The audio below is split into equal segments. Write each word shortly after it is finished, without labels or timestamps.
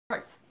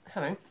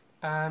Hello.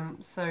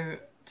 So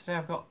today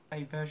I've got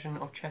a version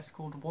of chess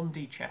called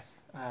 1D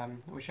chess,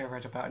 which I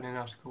read about in an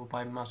article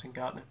by Martin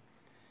Gardner.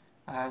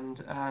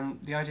 And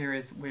the idea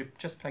is we're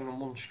just playing on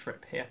one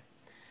strip here.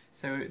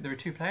 So there are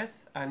two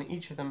players, and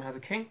each of them has a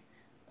king,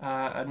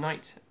 a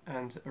knight,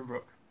 and a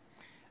rook.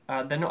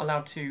 They're not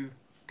allowed to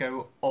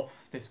go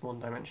off this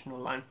one-dimensional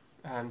line,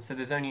 so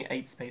there's only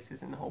 8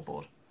 spaces in the whole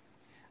board.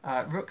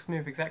 Rooks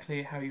move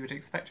exactly how you would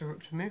expect a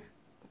rook to move.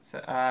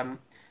 So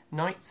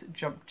knights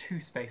jump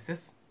 2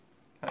 spaces,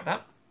 like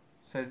that,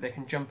 so they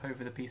can jump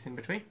over the piece in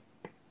between.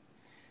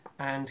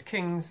 And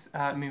kings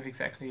move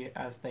exactly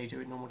as they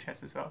do in normal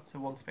chess as well, so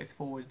 1 space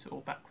forwards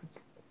or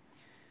backwards.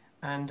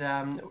 And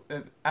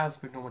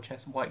as with normal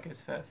chess, white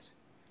goes first.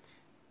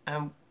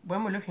 And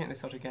when we're looking at this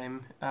sort of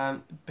game,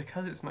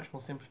 because it's much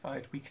more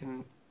simplified, we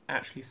can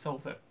actually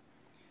solve it.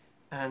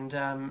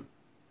 And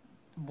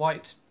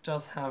white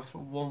does have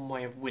one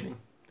way of winning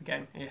the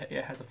game.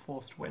 It has a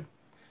forced win.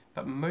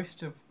 But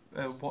most of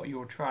what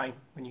you'll try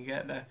when you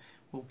get there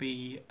will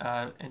be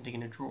ending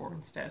in a draw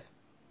instead.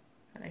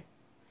 Okay.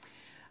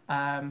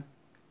 And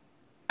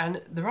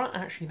there aren't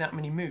actually that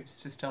many moves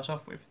to start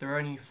off with. There are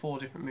only 4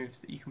 different moves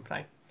that you can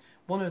play.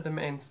 One of them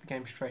ends the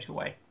game straight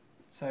away.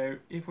 So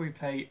if we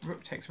play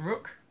rook takes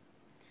rook,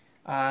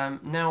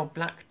 now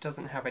black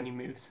doesn't have any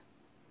moves.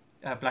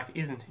 Black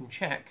isn't in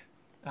check,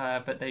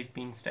 but they've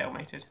been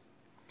stalemated.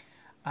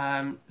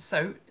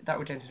 So that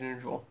would end in a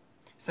draw.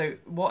 So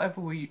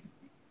whatever we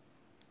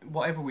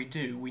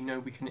do, we know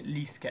we can at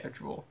least get a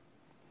draw.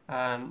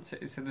 We're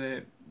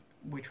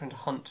trying to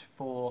hunt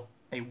for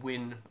a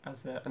win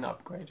as an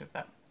upgrade of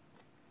that.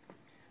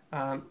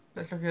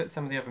 Let's look at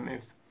some of the other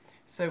moves.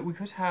 So we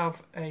could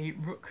have a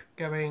rook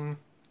going,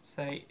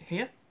 say,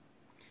 here,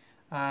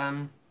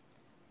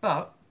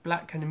 but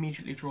black can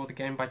immediately draw the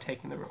game by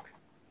taking the rook.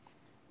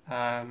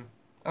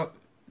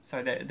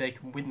 They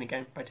can win the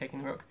game by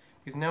taking the rook,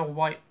 because now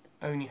white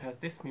only has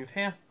this move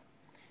here,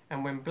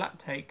 and when black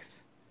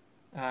takes,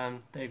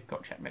 they've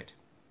got checkmate.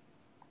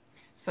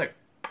 So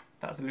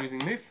that's a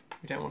losing move.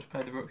 We don't want to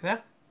play the rook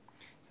there.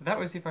 So that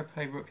was if I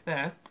play rook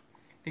there.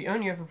 The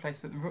only other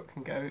place that the rook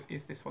can go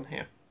is this one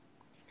here.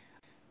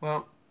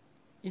 Well,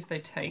 if they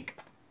take,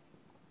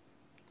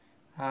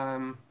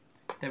 then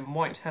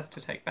white has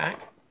to take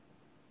back.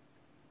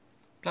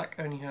 Black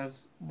only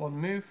has 1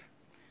 move,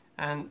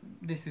 and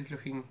this is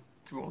looking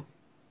drawn.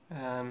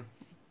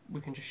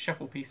 We can just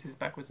shuffle pieces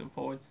backwards and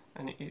forwards,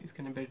 and it's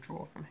going to be a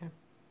draw from here.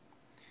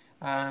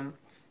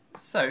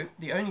 So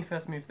the only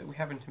first move that we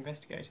haven't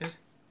investigated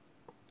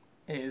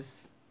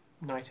is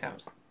knight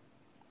out.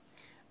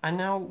 And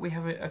now we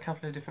have a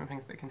couple of different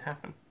things that can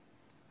happen.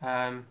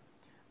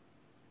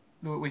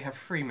 We have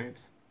 3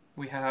 moves.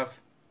 We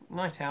have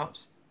knight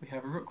out, we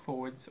have rook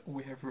forwards, or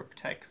we have rook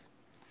takes.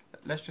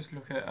 Let's just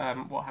look at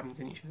what happens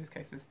in each of those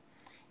cases.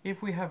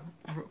 If we have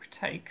rook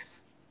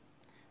takes,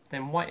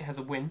 then white has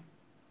a win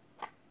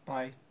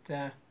by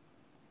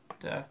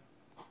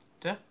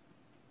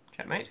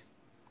checkmate.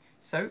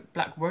 So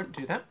black won't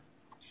do that.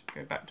 Should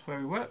go back to where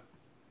we were.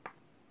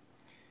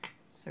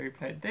 So we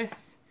played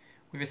this.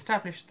 We've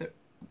established that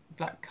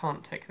black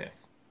can't take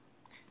this.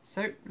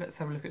 So let's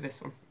have a look at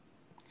this one.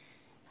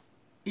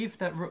 If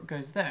that rook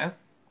goes there,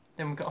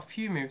 then we've got a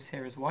few moves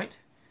here as white,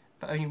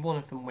 but only one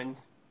of them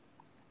wins.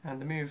 And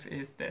the move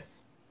is this.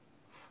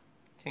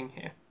 King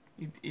here.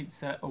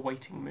 It's a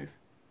waiting move.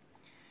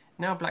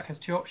 Now black has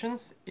 2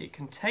 options. It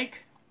can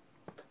take,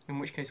 in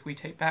which case we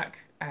take back,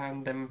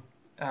 and then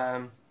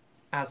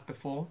as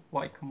before,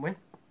 white can win.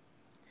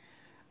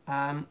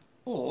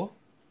 Or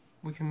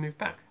we can move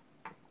back.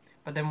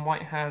 But then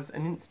white has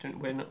an instant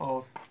win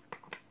of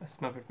a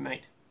smothered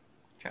mate,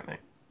 checkmate.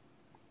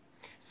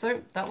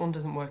 So that one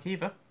doesn't work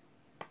either.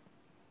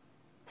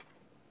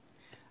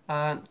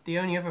 The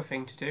only other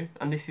thing to do,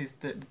 and this is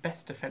the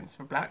best defence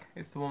for black,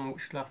 it's the one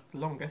which lasts the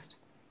longest,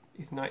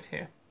 is knight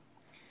here.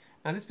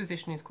 Now this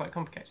position is quite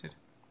complicated.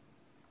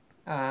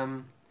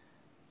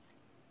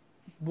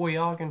 We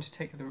are going to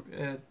take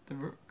the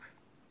rook,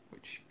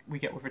 which we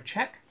get with a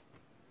check,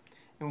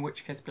 in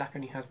which case black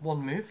only has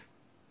 1 move,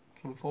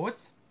 king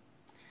forwards.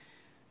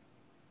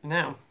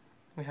 Now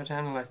we have to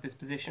analyse this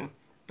position.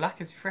 Black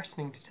is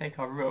threatening to take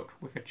our rook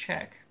with a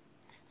check,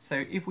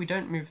 so if we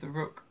don't move the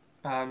rook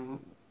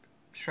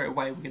straight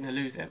away, we're going to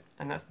lose it,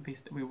 and that's the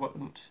piece that we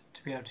want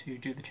to be able to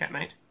do the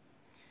checkmate.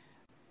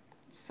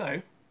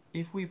 So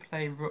if we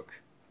play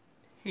rook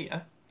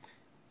here,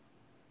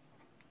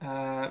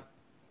 now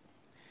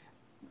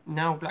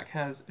black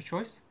has a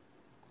choice.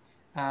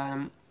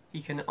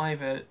 He can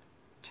either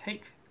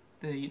take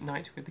the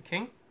knight with the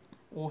king,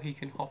 or he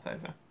can hop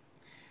over.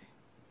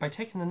 By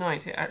taking the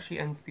knight, it actually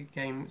ends the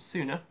game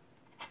sooner,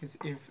 because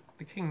if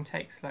the king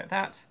takes like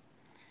that,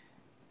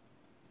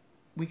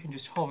 we can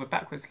just hover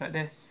backwards like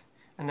this,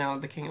 and now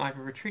the king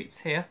either retreats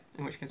here,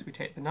 in which case we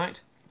take the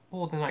knight,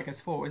 or the knight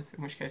goes forwards,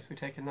 in which case we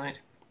take a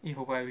knight.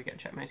 Either way, we get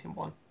checkmate in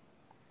 1.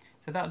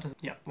 So that does,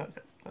 yeah, that's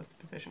it. That's the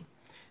position.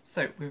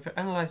 So we've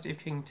analysed if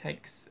king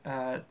takes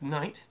the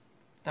knight,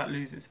 that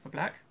loses for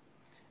black.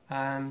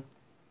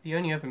 The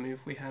only other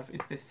move we have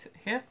is this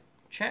here,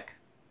 check,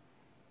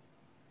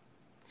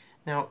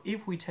 Now,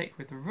 if we take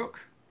with the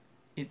rook,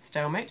 it's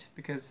stalemate,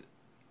 because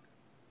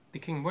the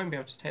king won't be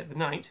able to take the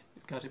knight,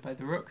 it's guarded by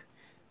the rook,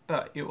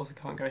 but it also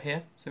can't go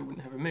here, so it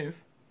wouldn't have a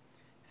move.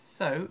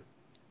 So,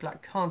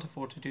 black can't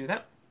afford to do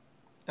that.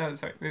 Oh,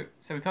 sorry,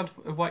 so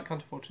white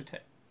can't afford to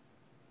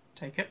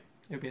take it.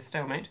 It would be a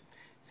stalemate.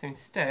 So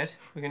instead,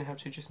 we're going to have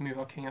to just move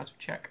our king out of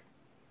check.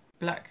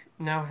 Black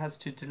now has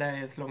to delay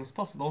as long as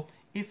possible.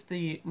 If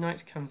the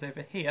knight comes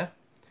over here,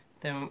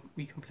 then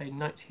we can play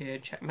knight here,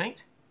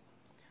 checkmate.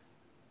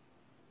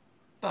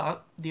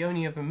 But the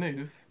only other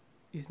move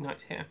is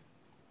knight here.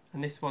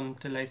 And this one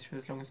delays for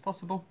as long as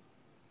possible.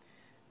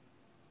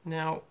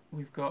 Now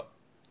we've got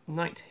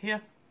knight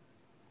here.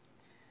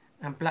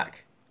 And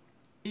black,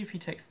 if he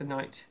takes the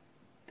knight,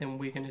 then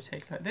we're going to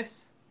take like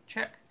this,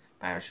 check.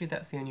 But actually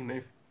that's the only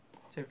move.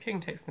 So if king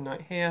takes the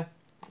knight here,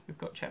 we've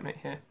got checkmate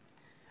here.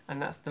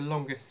 And that's the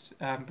longest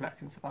black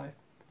can survive.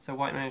 So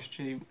white managed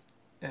to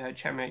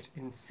checkmate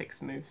in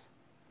 6 moves.